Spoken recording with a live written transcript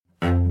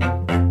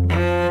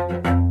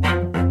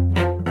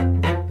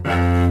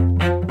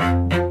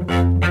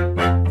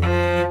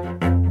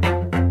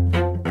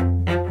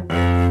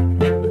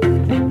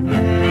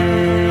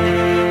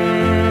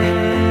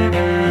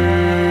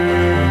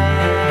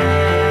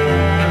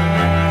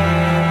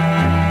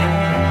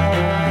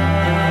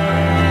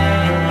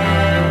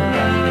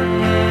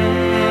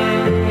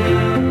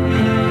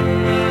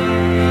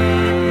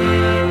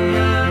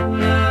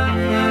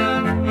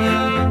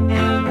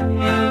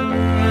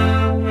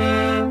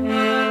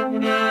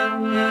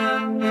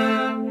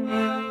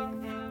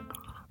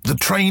The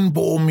train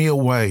bore me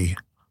away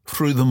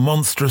through the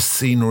monstrous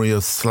scenery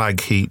of slag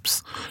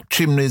heaps,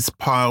 chimneys,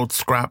 piled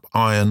scrap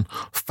iron,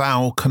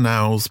 foul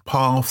canals,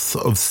 paths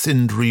of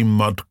cindery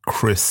mud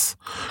crossed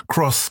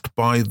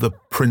by the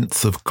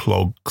prints of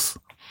clogs.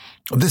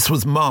 This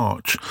was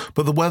March,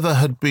 but the weather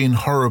had been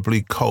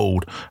horribly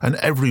cold, and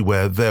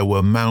everywhere there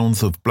were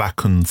mounds of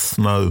blackened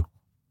snow.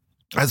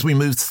 As we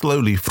moved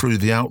slowly through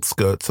the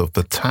outskirts of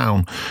the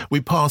town, we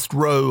passed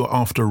row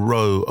after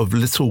row of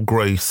little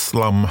grey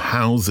slum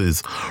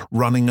houses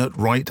running at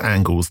right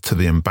angles to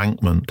the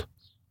embankment.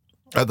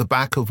 At the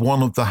back of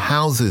one of the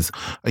houses,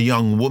 a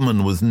young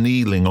woman was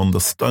kneeling on the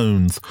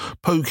stones,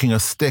 poking a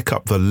stick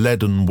up the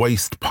leaden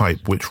waste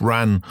pipe which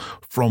ran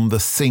from the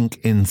sink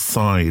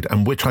inside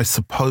and which I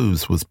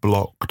suppose was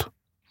blocked.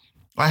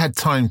 I had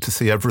time to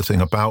see everything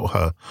about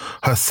her,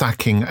 her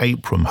sacking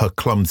apron, her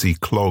clumsy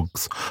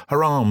clogs,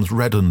 her arms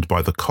reddened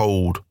by the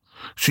cold.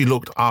 She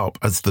looked up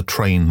as the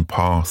train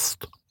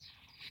passed.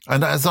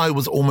 And as I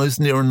was almost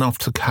near enough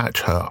to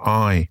catch her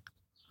eye,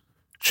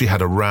 she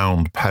had a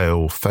round,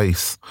 pale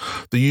face,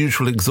 the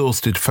usual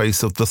exhausted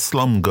face of the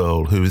slum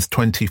girl who is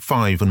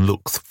 25 and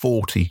looks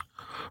 40,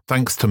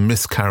 thanks to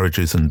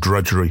miscarriages and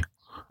drudgery.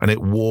 And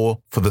it wore,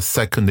 for the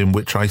second in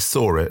which I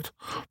saw it,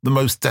 the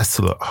most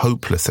desolate,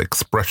 hopeless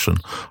expression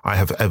I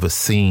have ever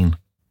seen.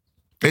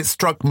 It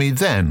struck me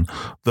then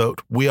that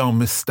we are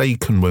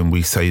mistaken when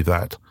we say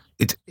that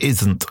it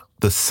isn't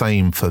the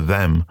same for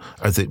them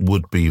as it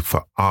would be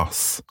for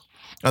us,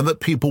 and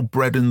that people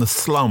bred in the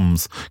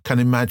slums can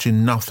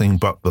imagine nothing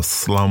but the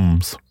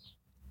slums.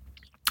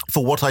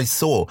 For what I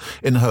saw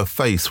in her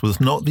face was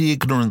not the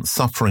ignorant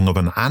suffering of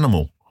an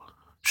animal.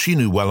 She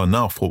knew well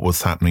enough what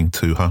was happening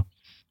to her,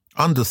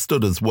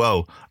 understood as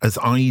well as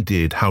I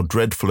did how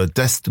dreadful a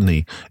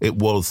destiny it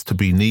was to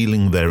be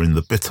kneeling there in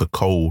the bitter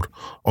cold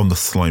on the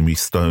slimy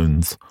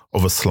stones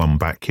of a slum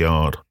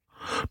backyard,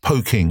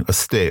 poking a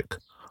stick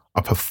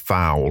up a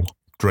foul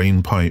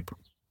drain pipe.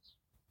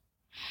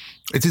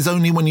 It is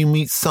only when you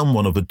meet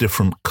someone of a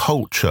different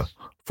culture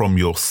from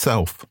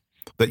yourself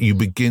that you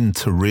begin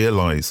to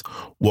realise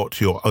what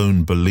your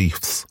own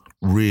beliefs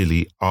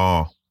really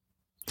are.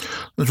 It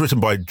was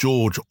written by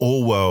George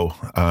Orwell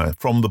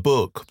from the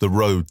book The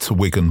Road to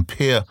Wigan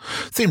Pier.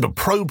 Seemed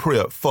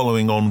appropriate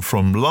following on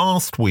from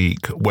last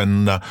week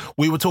when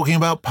we were talking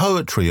about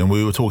poetry and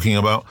we were talking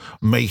about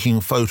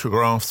making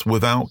photographs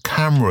without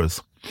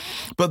cameras.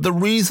 But the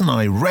reason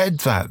I read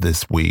that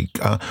this week,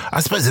 I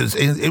suppose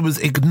it was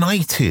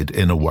ignited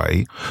in a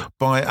way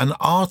by an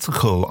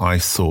article I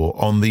saw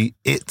on the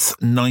It's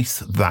Nice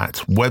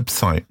That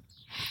website.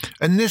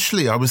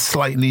 Initially, I was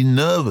slightly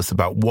nervous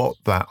about what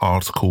that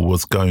article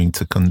was going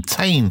to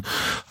contain.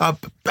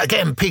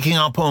 Again, picking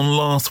up on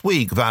last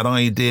week, that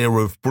idea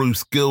of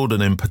Bruce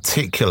Gilden in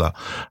particular,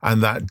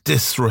 and that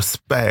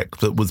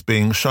disrespect that was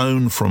being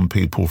shown from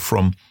people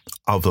from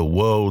other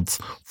worlds,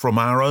 from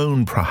our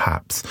own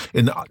perhaps,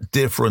 in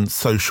different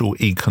social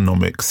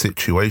economic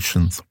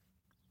situations.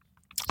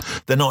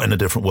 They're not in a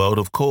different world,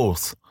 of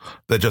course.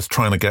 They're just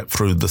trying to get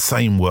through the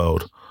same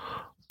world,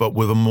 but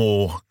with a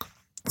more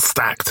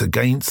stacked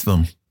against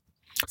them.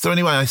 So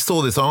anyway, I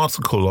saw this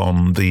article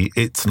on the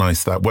It's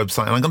Nice That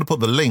website, and I'm going to put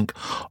the link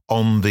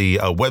on the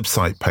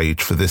website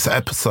page for this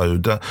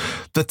episode.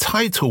 The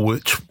title,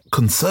 which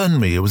concerned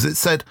me, it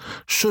said,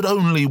 "Should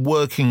only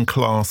working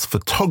class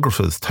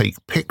photographers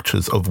take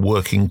pictures of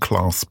working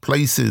class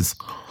places?"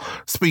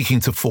 Speaking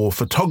to 4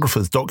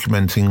 photographers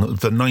documenting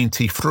the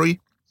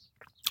 93,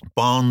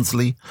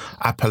 Barnsley,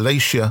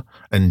 Appalachia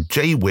and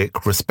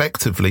Jaywick,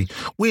 respectively,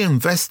 we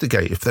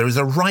investigate if there is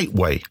a right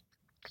way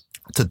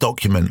to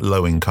document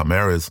low-income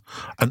areas,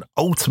 and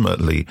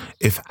ultimately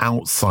if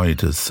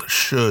outsiders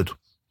should.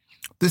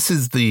 This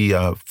is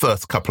the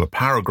first couple of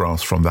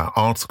paragraphs from that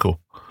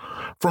article.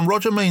 From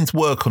Roger Main's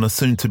work on a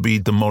soon-to-be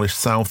demolished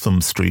Southam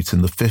Street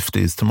in the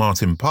 50s to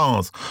Martin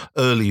Parr's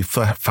early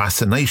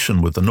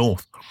fascination with the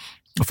North,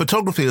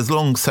 photography has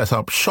long set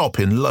up shop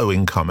in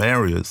low-income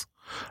areas.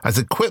 As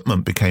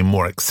equipment became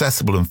more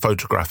accessible and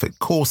photographic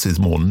courses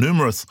more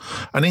numerous,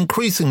 an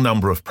increasing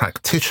number of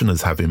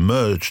practitioners have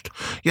emerged,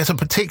 yet a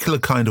particular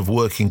kind of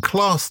working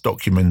class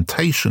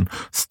documentation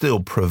still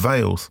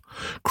prevails.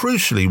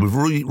 Crucially, with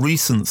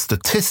recent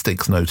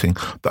statistics noting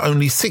that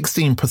only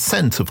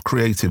 16% of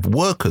creative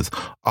workers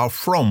are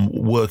from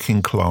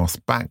working class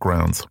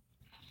backgrounds.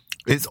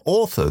 Its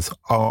authors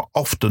are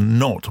often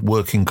not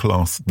working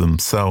class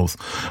themselves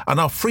and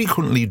are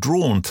frequently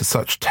drawn to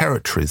such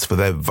territories for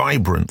their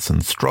vibrance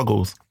and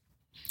struggles.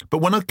 But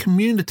when a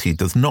community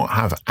does not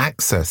have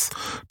access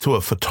to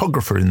a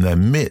photographer in their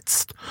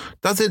midst,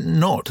 does it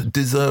not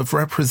deserve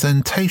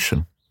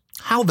representation?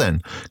 How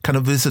then can a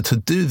visitor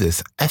do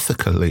this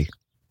ethically?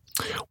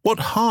 What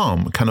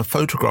harm can a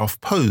photograph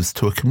pose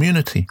to a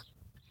community?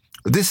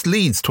 This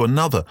leads to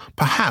another,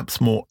 perhaps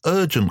more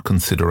urgent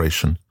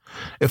consideration.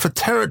 If a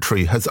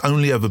territory has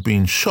only ever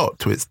been shot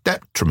to its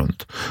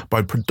detriment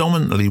by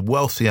predominantly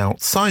wealthy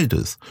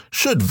outsiders,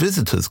 should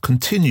visitors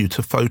continue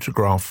to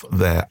photograph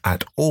there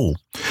at all?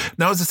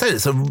 Now, as I said,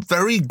 it's a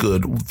very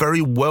good,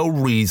 very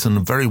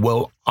well-reasoned, very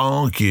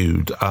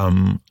well-argued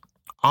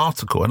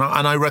article, and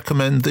I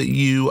recommend that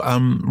you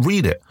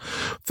read it.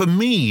 For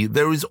me,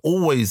 there is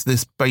always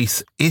this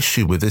base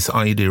issue with this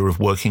idea of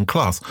working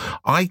class.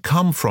 I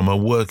come from a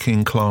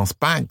working class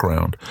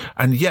background,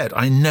 and yet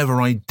I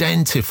never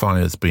identify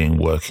as being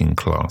working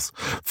class.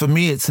 For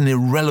me, it's an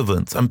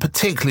irrelevance, and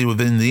particularly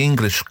within the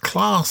English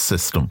class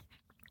system.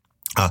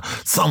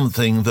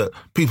 Something that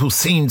people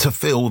seem to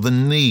feel the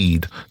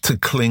need to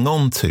cling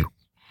on to.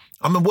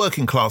 I'm a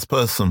working class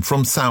person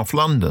from South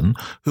London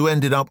who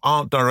ended up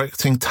art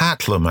directing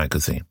Tatler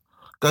magazine.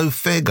 Go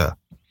figure.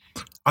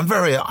 I'm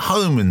very at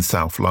home in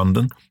South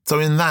London, so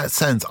in that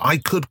sense, I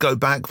could go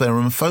back there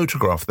and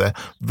photograph there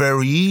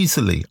very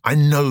easily. I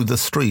know the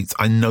streets,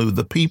 I know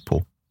the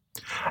people.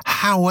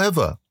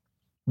 However,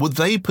 would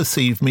they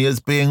perceive me as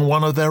being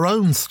one of their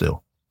own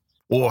still?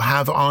 Or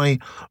have I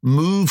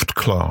moved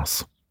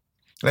class?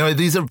 Anyway,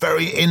 these are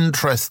very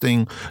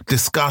interesting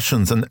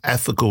discussions and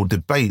ethical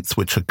debates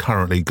which are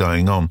currently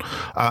going on.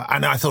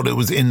 And I thought it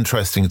was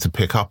interesting to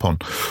pick up on.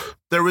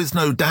 There is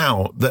no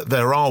doubt that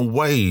there are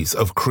ways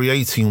of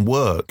creating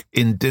work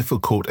in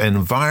difficult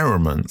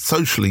environments,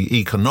 socially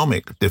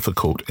economic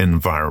difficult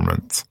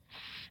environments.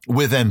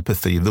 With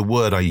empathy, the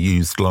word I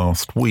used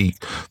last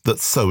week,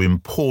 that's so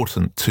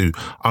important to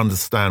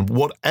understand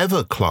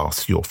whatever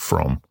class you're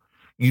from.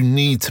 You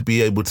need to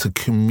be able to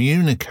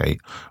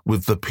communicate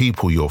with the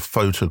people you're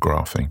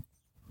photographing.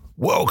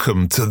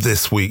 Welcome to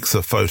this week's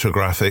A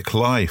Photographic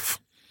Life.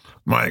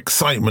 My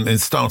excitement in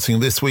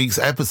starting this week's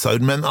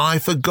episode meant that I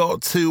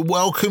forgot to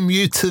welcome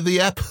you to the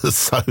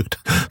episode.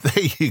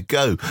 There you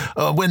go.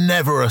 We're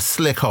never a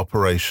slick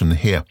operation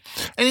here.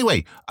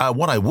 Anyway,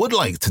 what I would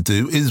like to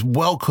do is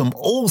welcome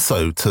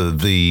also to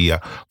the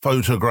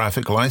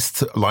Photographic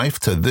Life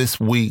to this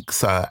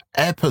week's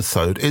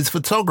episode is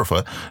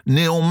photographer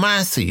Neil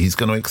Massey. He's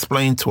going to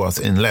explain to us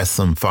in less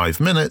than 5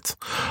 minutes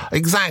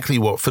exactly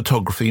what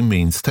photography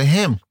means to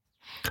him.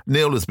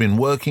 Neil has been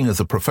working as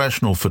a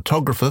professional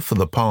photographer for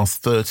the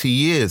past 30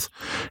 years.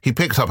 He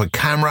picked up a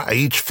camera at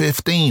age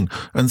 15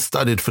 and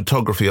studied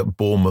photography at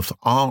Bournemouth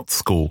Art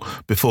School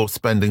before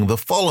spending the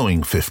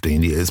following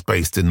 15 years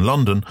based in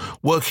London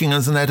working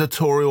as an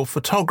editorial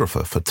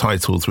photographer for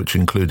titles which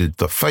included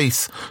The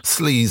Face,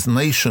 Sleaze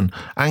Nation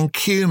and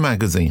Q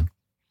magazine.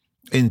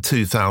 In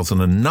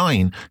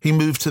 2009, he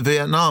moved to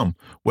Vietnam,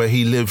 where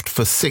he lived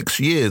for 6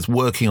 years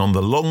working on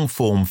the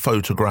long-form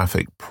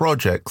photographic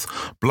projects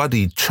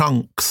Bloody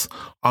Chunks,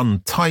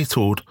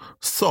 Untitled,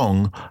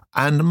 Song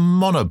and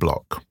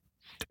Monoblock.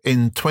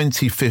 In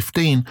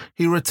 2015,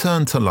 he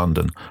returned to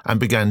London and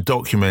began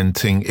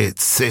documenting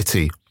its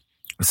city.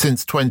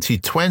 Since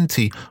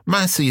 2020,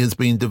 Massey has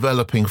been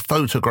developing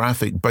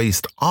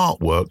photographic-based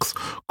artworks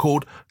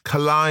called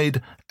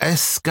Collide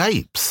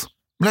Escapes.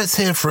 Let's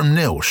hear from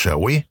Neil, shall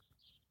we?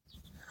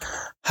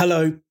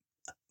 Hello,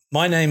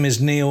 my name is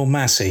Neil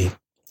Massey.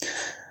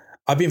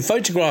 I've been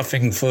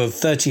photographing for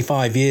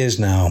 35 years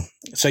now.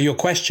 So your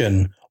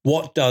question,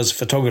 what does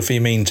photography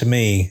mean to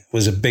me,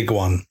 was a big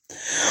one.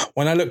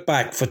 When I look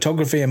back,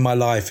 photography in my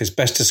life is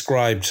best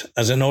described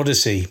as an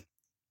odyssey.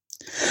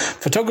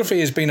 Photography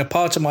has been a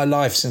part of my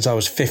life since I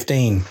was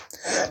 15.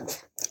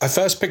 I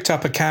first picked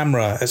up a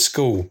camera at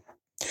school.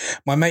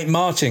 My mate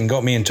Martin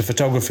got me into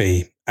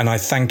photography, and I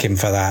thank him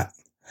for that.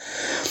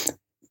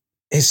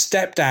 His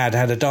stepdad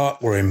had a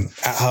darkroom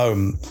at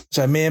home,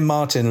 so me and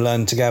Martin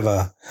learned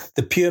together.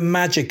 The pure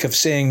magic of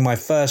seeing my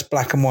first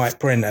black and white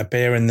print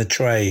appear in the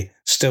tray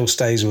still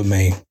stays with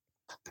me.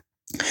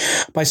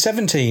 By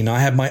 17, I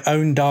had my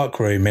own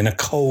darkroom in a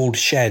cold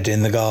shed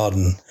in the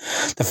garden.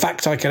 The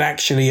fact I could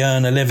actually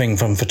earn a living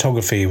from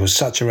photography was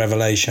such a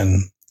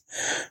revelation.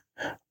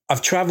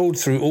 I've travelled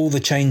through all the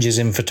changes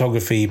in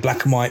photography,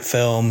 black and white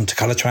film to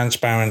colour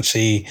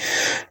transparency,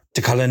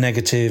 to colour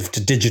negative,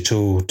 to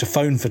digital, to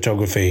phone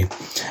photography,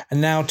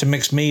 and now to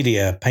mixed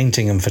media,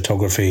 painting and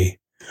photography.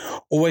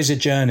 Always a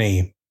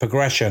journey,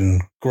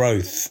 progression,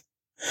 growth.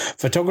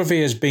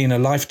 Photography has been a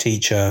life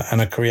teacher and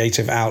a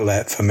creative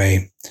outlet for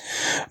me.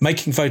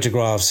 Making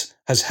photographs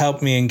has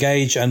helped me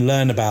engage and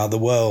learn about the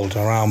world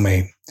around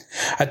me.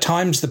 At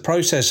times, the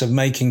process of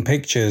making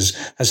pictures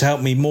has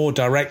helped me more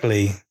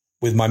directly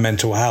with my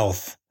mental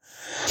health.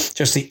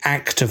 Just the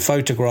act of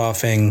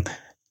photographing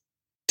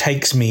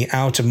takes me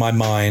out of my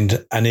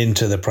mind and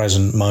into the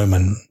present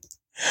moment.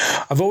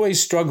 I've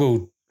always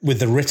struggled with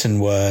the written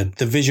word.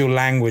 The visual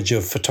language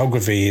of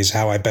photography is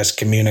how I best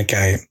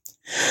communicate.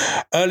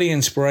 Early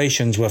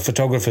inspirations were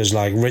photographers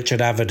like Richard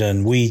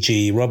Avedon,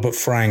 Weegee, Robert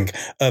Frank,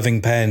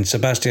 Irving Penn,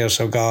 Sebastião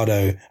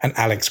Salgado, and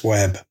Alex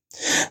Webb.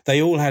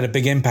 They all had a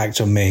big impact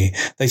on me.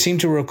 They seem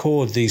to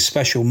record these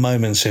special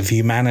moments of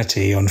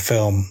humanity on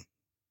film.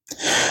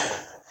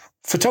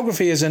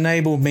 Photography has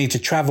enabled me to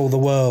travel the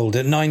world.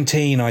 At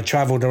 19, I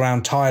travelled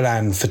around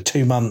Thailand for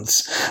 2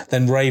 months,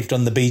 then raved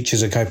on the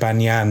beaches of Koh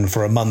Phangan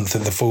for a month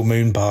at the full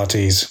moon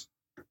parties.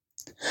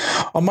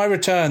 On my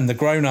return, the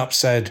grown-up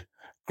said,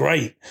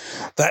 "Great,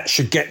 that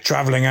should get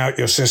travelling out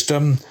your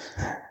system."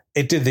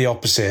 It did the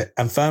opposite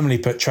and firmly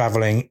put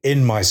travelling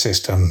in my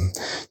system.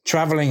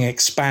 Travelling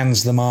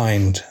expands the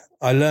mind.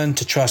 I learned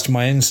to trust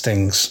my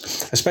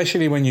instincts,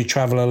 especially when you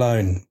travel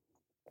alone.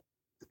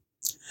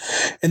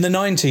 In the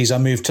 90s, I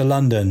moved to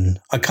London.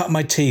 I cut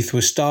my teeth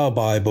with Style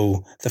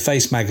Bible, the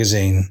Face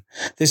magazine.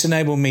 This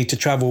enabled me to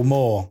travel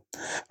more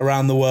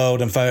around the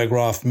world and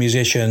photograph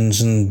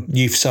musicians and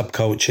youth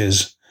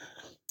subcultures.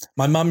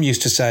 My mum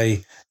used to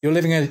say, "You're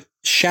living a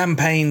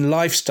champagne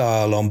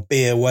lifestyle on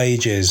beer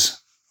wages,"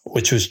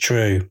 which was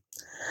true.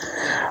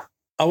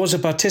 I was a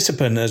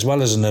participant as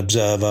well as an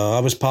observer. I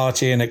was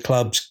partying at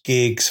clubs,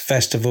 gigs,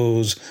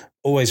 festivals,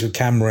 always with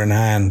camera in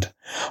hand.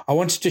 I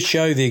wanted to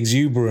show the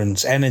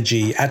exuberance,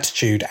 energy,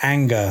 attitude,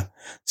 anger,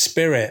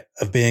 spirit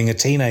of being a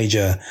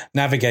teenager,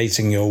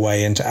 navigating your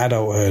way into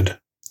adulthood.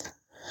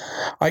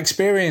 I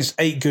experienced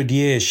 8 good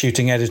years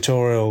shooting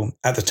editorial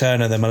at the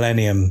turn of the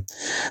millennium.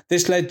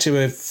 This led to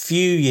a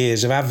few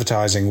years of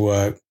advertising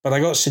work, but I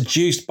got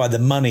seduced by the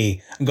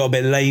money and got a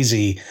bit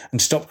lazy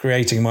and stopped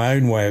creating my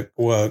own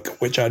work,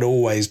 which I'd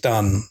always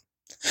done.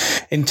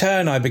 In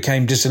turn, I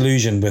became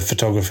disillusioned with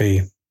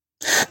photography.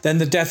 Then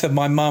the death of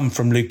my mum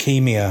from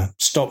leukemia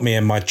stopped me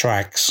in my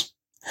tracks.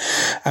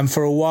 And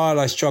for a while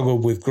I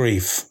struggled with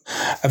grief.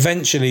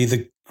 Eventually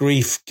the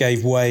grief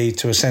gave way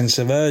to a sense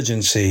of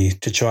urgency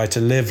to try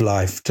to live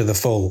life to the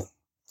full.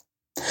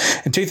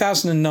 In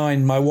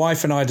 2009, my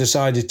wife and I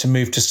decided to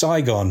move to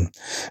Saigon,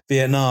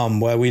 Vietnam,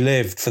 where we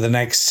lived for the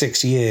next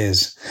 6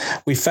 years.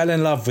 We fell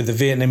in love with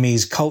the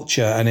Vietnamese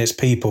culture and its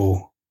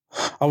people.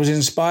 I was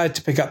inspired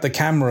to pick up the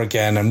camera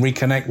again and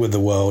reconnect with the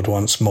world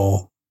once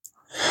more.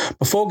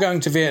 Before going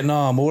to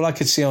Vietnam, all I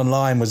could see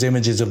online was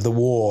images of the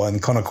war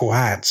and conical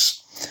hats.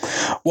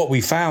 What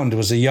we found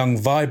was a young,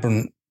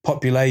 vibrant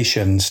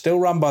population, still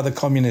run by the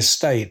communist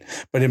state,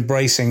 but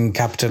embracing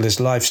capitalist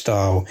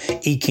lifestyle,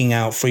 eking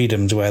out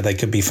freedoms where they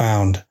could be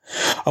found.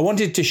 I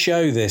wanted to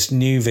show this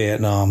new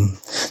Vietnam.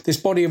 This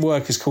body of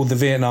work is called the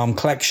Vietnam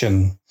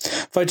Collection,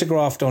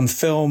 photographed on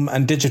film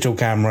and digital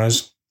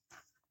cameras,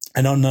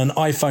 and on an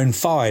iPhone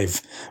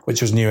 5,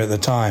 which was new at the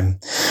time.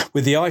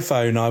 With the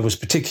iPhone, I was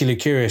particularly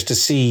curious to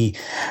see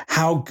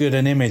how good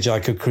an image I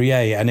could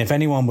create and if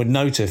anyone would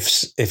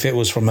notice if it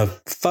was from a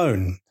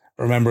phone.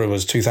 Remember, it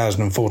was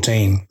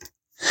 2014.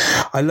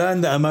 I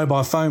learned that a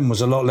mobile phone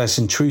was a lot less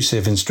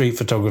intrusive in street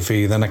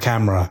photography than a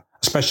camera,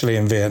 especially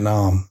in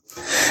Vietnam.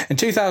 In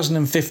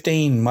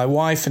 2015, my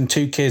wife and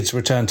 2 kids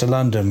returned to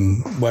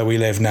London, where we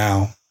live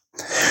now.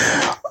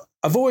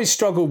 I've always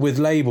struggled with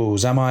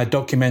labels. Am I a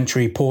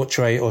documentary,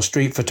 portrait or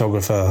street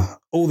photographer?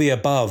 All the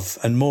above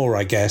and more,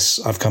 I guess,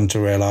 I've come to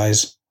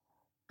realise.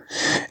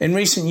 In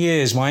recent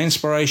years, my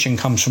inspiration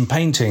comes from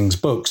paintings,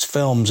 books,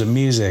 films and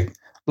music.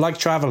 Like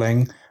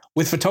travelling,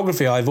 with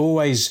photography, I've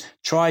always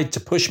tried to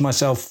push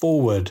myself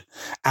forward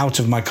out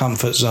of my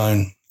comfort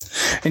zone.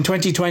 In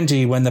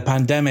 2020, when the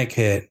pandemic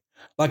hit,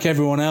 like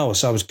everyone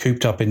else, I was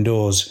cooped up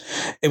indoors.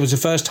 It was the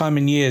first time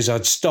in years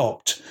I'd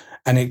stopped,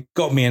 and it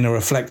got me in a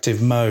reflective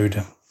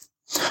mode.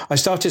 I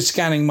started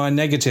scanning my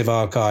negative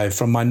archive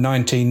from my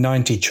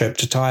 1990 trip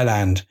to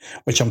Thailand,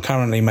 which I'm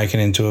currently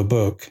making into a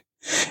book.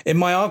 In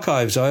my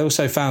archives, I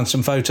also found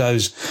some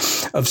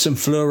photos of some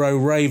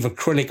fluoro rave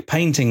acrylic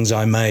paintings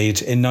I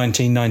made in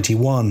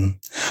 1991.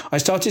 I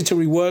started to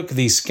rework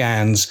these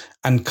scans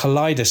and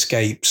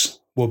kaleidoscapes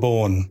were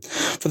born.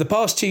 For the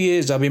past 2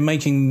 years, I've been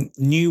making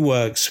new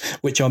works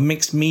which are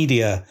mixed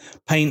media,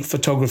 paint,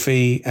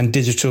 photography and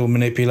digital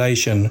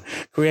manipulation,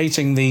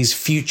 creating these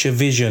future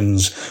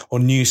visions or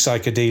new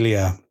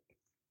psychedelia.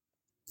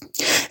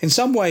 In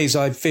some ways,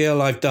 I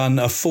feel I've done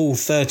a full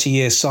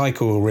 30-year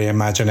cycle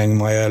reimagining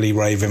my early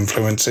rave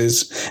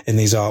influences in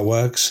these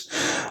artworks.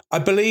 I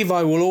believe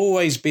I will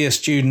always be a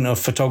student of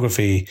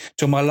photography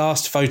till my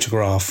last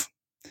photograph,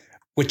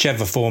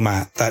 whichever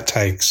format that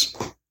takes.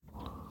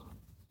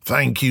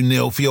 Thank you,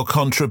 Neil, for your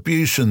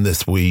contribution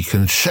this week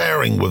and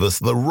sharing with us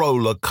the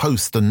roller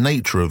coaster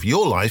nature of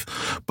your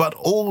life, but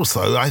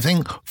also, I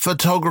think,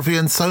 photography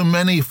and so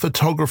many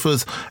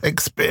photographers'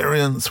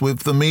 experience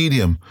with the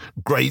medium.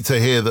 Great to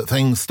hear that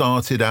things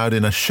started out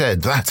in a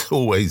shed. That's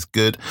always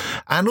good.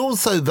 And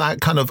also that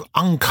kind of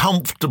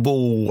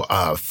uncomfortable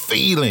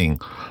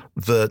feeling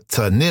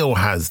that Neil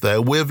has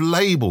there with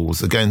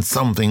labels. Again,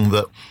 something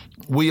that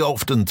we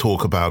often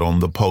talk about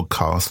on the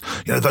podcast.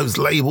 You know, those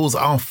labels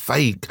are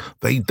fake.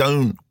 They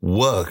don't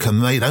work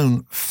and they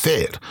don't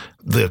fit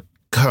the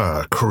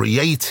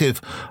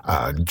creative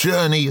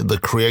journey, the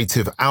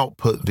creative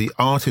output, the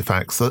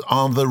artifacts that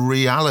are the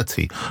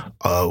reality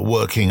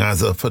working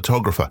as a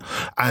photographer.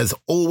 As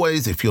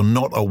always, if you're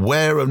not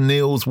aware of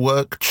Neil's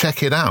work,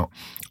 check it out.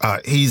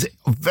 He's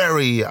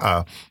very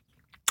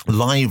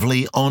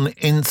lively on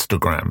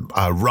Instagram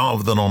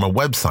rather than on a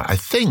website. I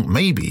think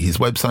maybe his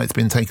website's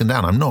been taken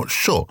down. I'm not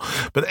sure.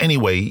 But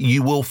anyway,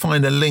 you will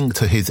find a link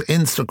to his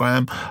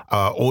Instagram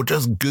or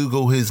just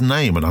Google his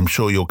name and I'm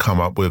sure you'll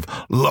come up with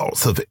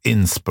lots of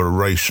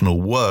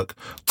inspirational work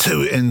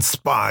to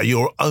inspire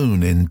your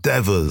own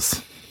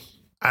endeavors.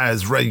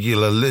 As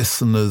regular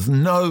listeners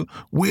know,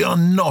 we are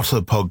not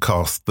a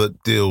podcast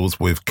that deals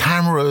with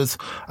cameras,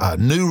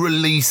 new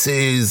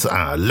releases,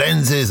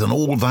 lenses and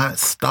all that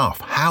stuff.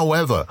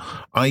 However,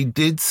 I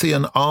did see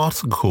an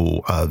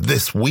article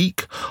this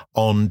week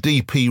on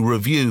DP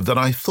Review that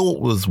I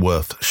thought was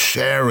worth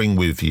sharing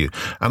with you.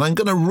 And I'm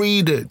going to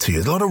read it to you.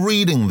 There's a lot of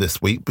reading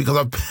this week because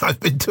I've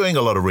been doing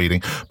a lot of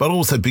reading, but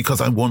also because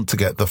I want to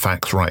get the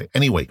facts right.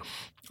 Anyway,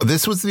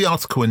 this was the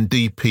article in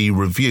DP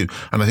Review,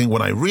 and I think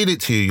when I read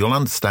it to you, you'll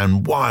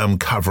understand why I'm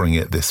covering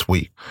it this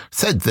week. It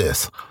said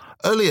this: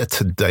 earlier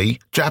today,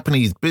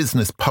 Japanese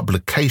business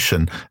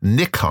publication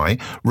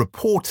Nikkei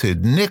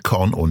reported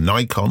Nikon, or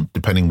Nikon,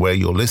 depending where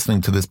you're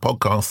listening to this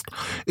podcast,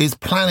 is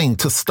planning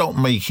to stop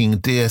making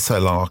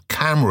DSLR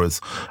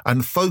cameras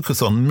and focus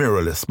on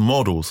mirrorless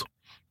models.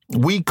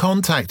 We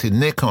contacted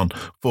Nikon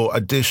for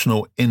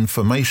additional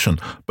information,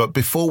 but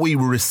before we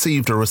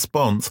received a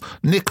response,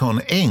 Nikon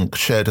Inc.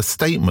 shared a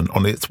statement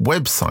on its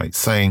website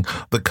saying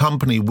the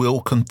company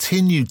will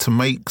continue to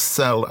make,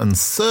 sell and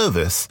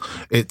service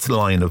its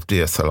line of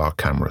DSLR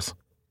cameras.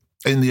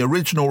 In the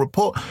original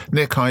report,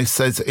 Nikkei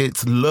says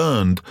it's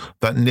learned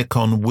that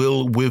Nikon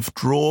will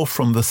withdraw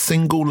from the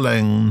single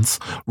lens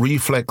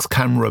reflex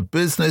camera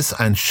business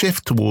and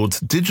shift towards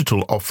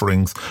digital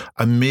offerings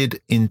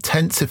amid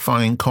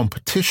intensifying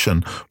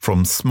competition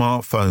from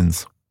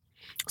smartphones.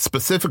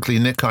 Specifically,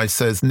 Nikkei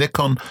says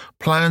Nikon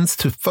plans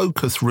to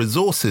focus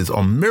resources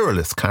on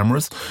mirrorless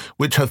cameras,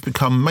 which have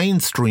become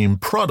mainstream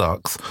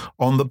products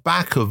on the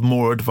back of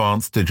more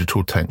advanced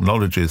digital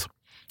technologies.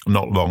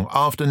 Not long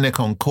after,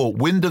 Nikon caught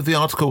wind of the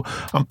article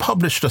and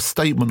published a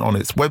statement on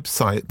its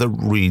website that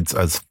reads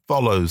as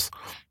follows.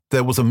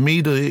 There was a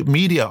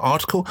media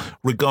article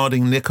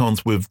regarding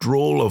Nikon's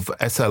withdrawal of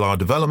SLR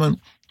development.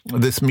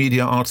 This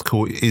media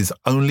article is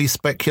only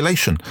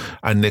speculation,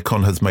 and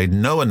Nikon has made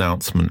no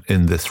announcement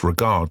in this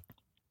regard.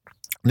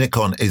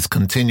 Nikon is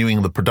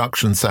continuing the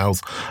production,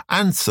 sales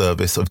and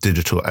service of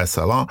digital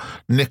SLR.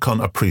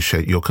 Nikon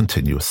appreciate your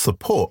continuous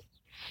support.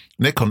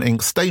 Nikon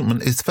Inc.'s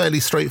statement is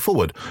fairly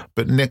straightforward,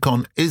 but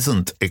Nikon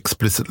isn't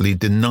explicitly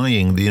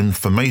denying the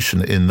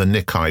information in the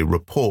Nikkei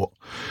report.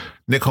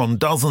 Nikon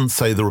doesn't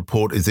say the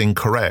report is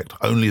incorrect,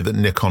 only that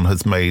Nikon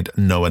has made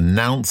no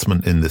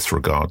announcement in this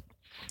regard.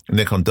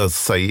 Nikon does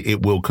say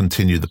it will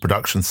continue the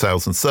production,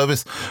 sales and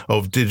service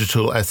of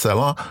digital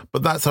SLR,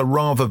 but that's a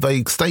rather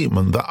vague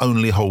statement that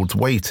only holds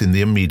weight in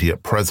the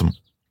immediate present.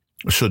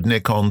 Should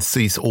Nikon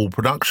cease all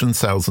production,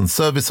 sales and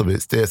service of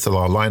its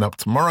DSLR lineup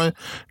tomorrow,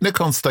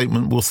 Nikon's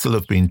statement will still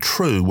have been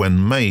true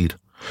when made.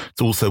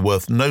 It's also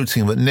worth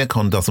noting that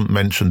Nikon doesn't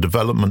mention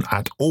development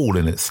at all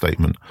in its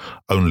statement,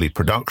 only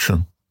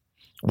production.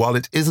 While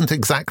it isn't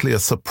exactly a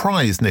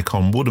surprise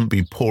Nikon wouldn't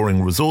be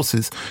pouring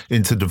resources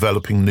into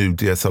developing new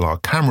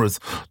DSLR cameras,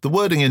 the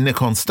wording in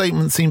Nikon's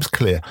statement seems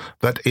clear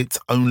that it's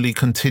only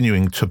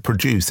continuing to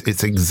produce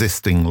its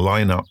existing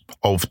lineup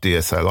of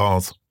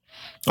DSLRs.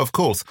 Of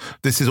course,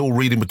 this is all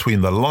reading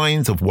between the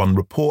lines of one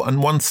report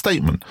and one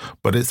statement,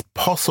 but it's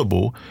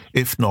possible,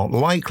 if not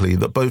likely,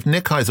 that both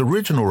Nikkei's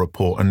original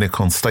report and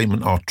Nikon's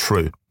statement are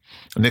true.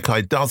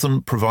 Nikkei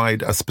doesn't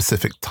provide a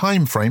specific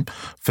time frame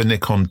for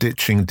Nikon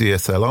ditching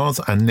DSLRs,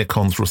 and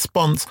Nikon's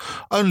response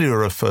only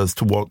refers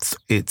to what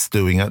it's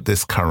doing at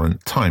this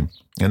current time.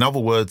 In other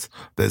words,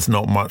 there's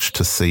not much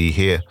to see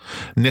here.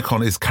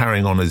 Nikon is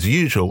carrying on as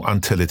usual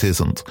until it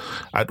isn't,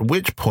 at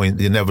which point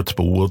the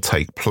inevitable will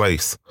take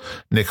place.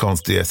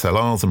 Nikon's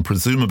DSLRs and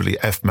presumably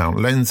F-mount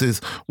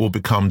lenses will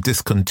become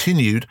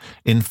discontinued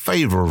in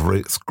favor of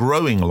its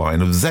growing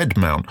line of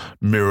Z-mount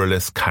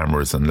mirrorless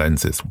cameras and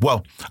lenses.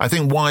 Well, I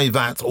think why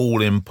that's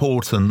all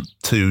important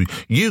to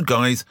you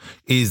guys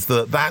is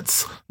that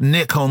that's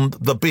Nikon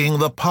being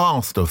the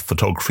past of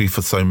photography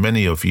for so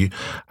many of you,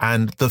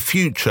 and the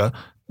future,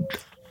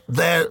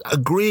 they're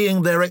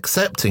agreeing, they're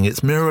accepting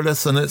it's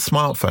mirrorless and it's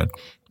smartphone.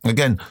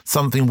 Again,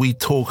 something we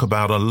talk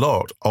about a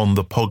lot on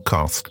the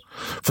podcast.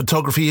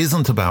 Photography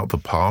isn't about the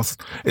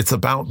past, it's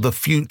about the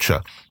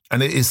future.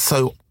 And it is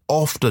so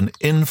often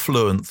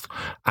influenced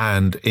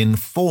and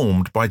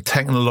informed by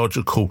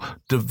technological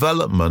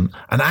development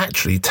and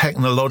actually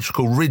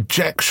technological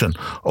rejection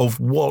of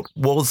what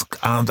was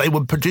they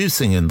were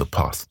producing in the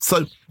past.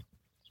 So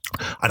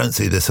I don't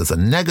see this as a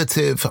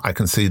negative. I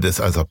can see this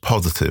as a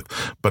positive,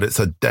 but it's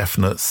a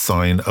definite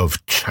sign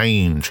of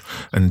change.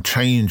 And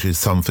change is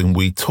something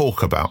we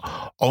talk about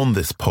on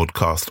this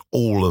podcast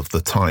all of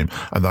the time.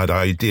 And that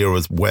idea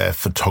is where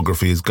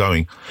photography is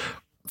going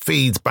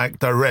feeds back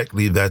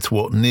directly there to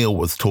what Neil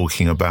was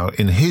talking about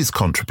in his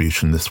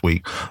contribution this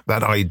week,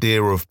 that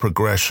idea of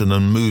progression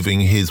and moving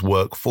his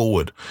work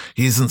forward.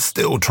 He isn't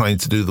still trying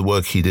to do the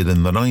work he did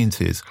in the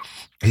 90s.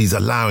 He's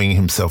allowing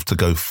himself to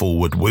go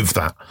forward with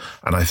that.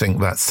 And I think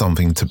that's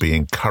something to be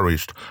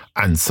encouraged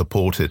and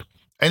supported.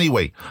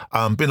 Anyway,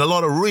 been a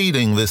lot of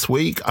reading this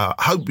week.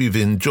 Hope you've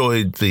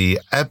enjoyed the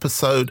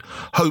episode.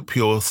 Hope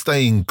you're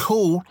staying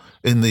cool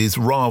in these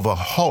rather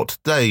hot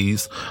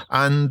days.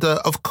 And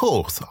of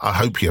course, I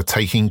hope you're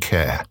taking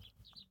care.